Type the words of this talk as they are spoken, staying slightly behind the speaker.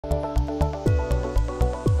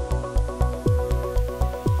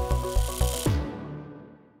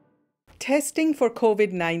testing for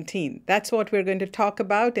COVID-19. That's what we're going to talk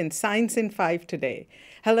about in Science in 5 today.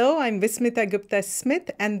 Hello, I'm Vismita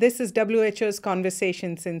Gupta-Smith, and this is WHO's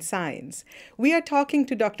Conversations in Science. We are talking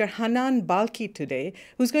to Dr. Hanan Balkhy today,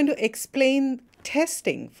 who's going to explain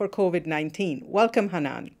testing for COVID-19. Welcome,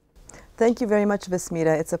 Hanan. Thank you very much,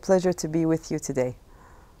 Vismita. It's a pleasure to be with you today.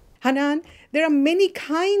 Hanan, there are many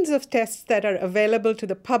kinds of tests that are available to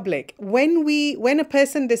the public. When a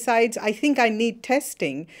person decides, I think I need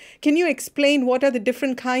testing, can you explain what are the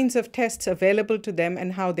different kinds of tests available to them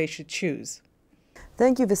and how they should choose?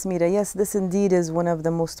 Thank you, Vismita. Yes, this indeed is one of the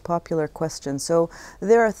most popular questions. So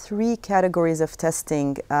there are three categories of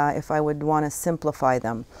testing, if I would want to simplify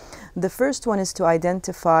them. The first one is to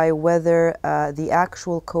identify whether the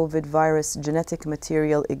actual COVID virus genetic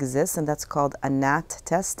material exists, and that's called a NAT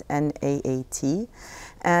test, N-A-A-T.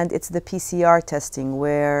 And it's the PCR testing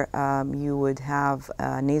where you would have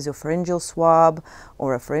a nasopharyngeal swab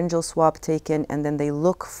or a pharyngeal swab taken, and then they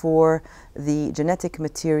look for the genetic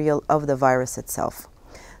material of the virus itself.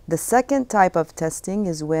 The second type of testing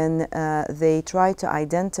is when they try to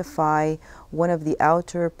identify one of the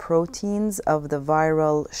outer proteins of the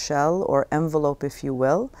viral shell or envelope, if you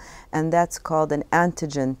will, and that's called an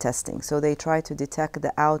antigen testing. So they try to detect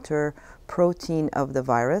the outer protein of the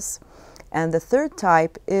virus. And the third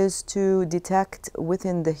type is to detect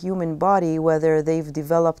within the human body whether they've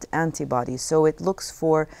developed antibodies. So it looks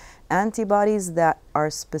for antibodies that are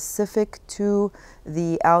specific to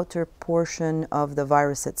the outer portion of the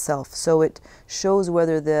virus itself. So it shows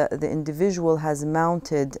whether the individual has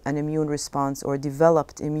mounted an immune response or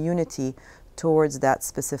developed immunity towards that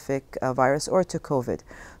specific virus or to COVID.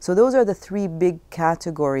 So those are the three big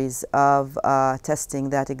categories of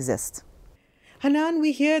testing that exist. Hanan,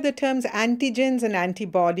 we hear the terms antigens and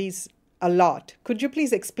antibodies a lot. Could you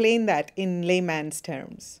please explain that in layman's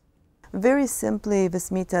terms? Very simply,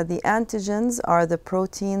 Vismita, the antigens are the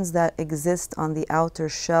proteins that exist on the outer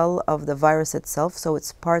shell of the virus itself, so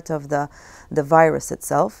it's part of the virus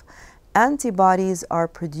itself. Antibodies are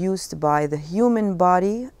produced by the human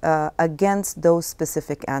body against those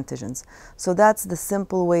specific antigens. So that's the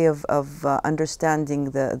simple way of understanding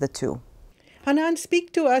the two. Hanan,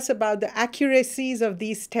 speak to us about the accuracies of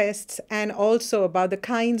these tests and also about the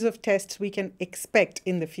kinds of tests we can expect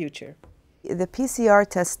in the future. The PCR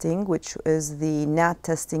testing, which is the NAT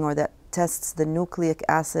testing, or that tests the nucleic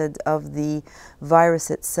acid of the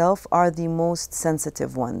virus itself, are the most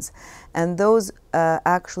sensitive ones. And those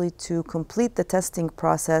actually, to complete the testing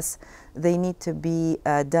process, they need to be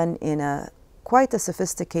done in quite a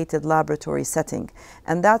sophisticated laboratory setting.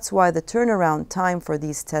 And that's why the turnaround time for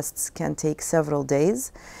these tests can take several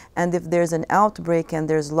days. And if there's an outbreak and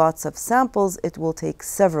there's lots of samples, it will take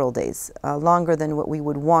several days, longer than what we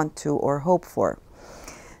would want to or hope for.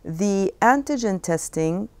 The antigen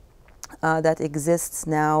testing that exists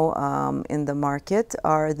now in the market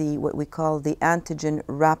are what we call the antigen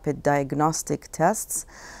rapid diagnostic tests.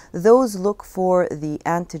 Those look for the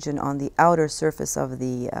antigen on the outer surface of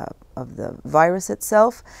the virus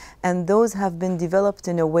itself, and those have been developed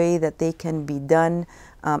in a way that they can be done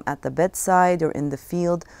at the bedside or in the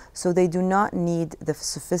field, so they do not need the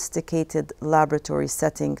sophisticated laboratory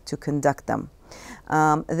setting to conduct them.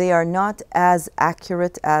 They are not as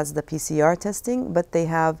accurate as the PCR testing, but they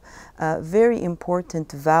have very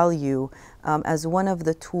important value as one of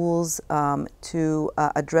the tools to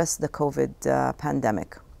address the COVID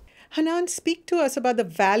pandemic. Hanan, speak to us about the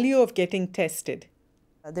value of getting tested.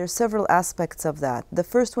 There are several aspects of that. The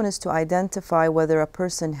first one is to identify whether a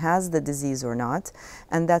person has the disease or not,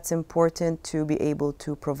 and that's important to be able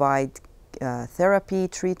to provide therapy,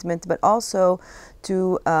 treatment, but also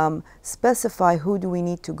to specify who do we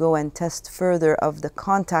need to go and test further of the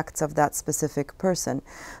contacts of that specific person.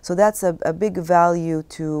 So that's a big value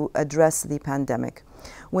to address the pandemic.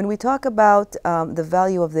 When we talk about the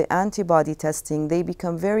value of the antibody testing, they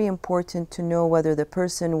become very important to know whether the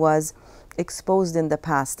person was exposed in the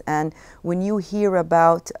past. And when you hear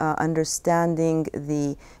about understanding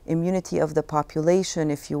the immunity of the population,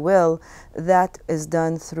 if you will, that is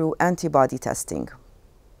done through antibody testing.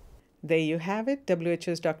 There you have it,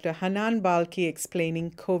 WHO's Dr. Hanan Balkhy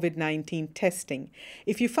explaining COVID-19 testing.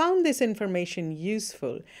 If you found this information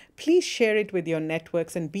useful, please share it with your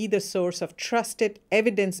networks and be the source of trusted,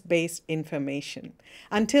 evidence-based information.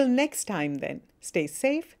 Until next time then, stay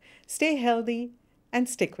safe, stay healthy, and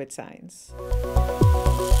stick with science.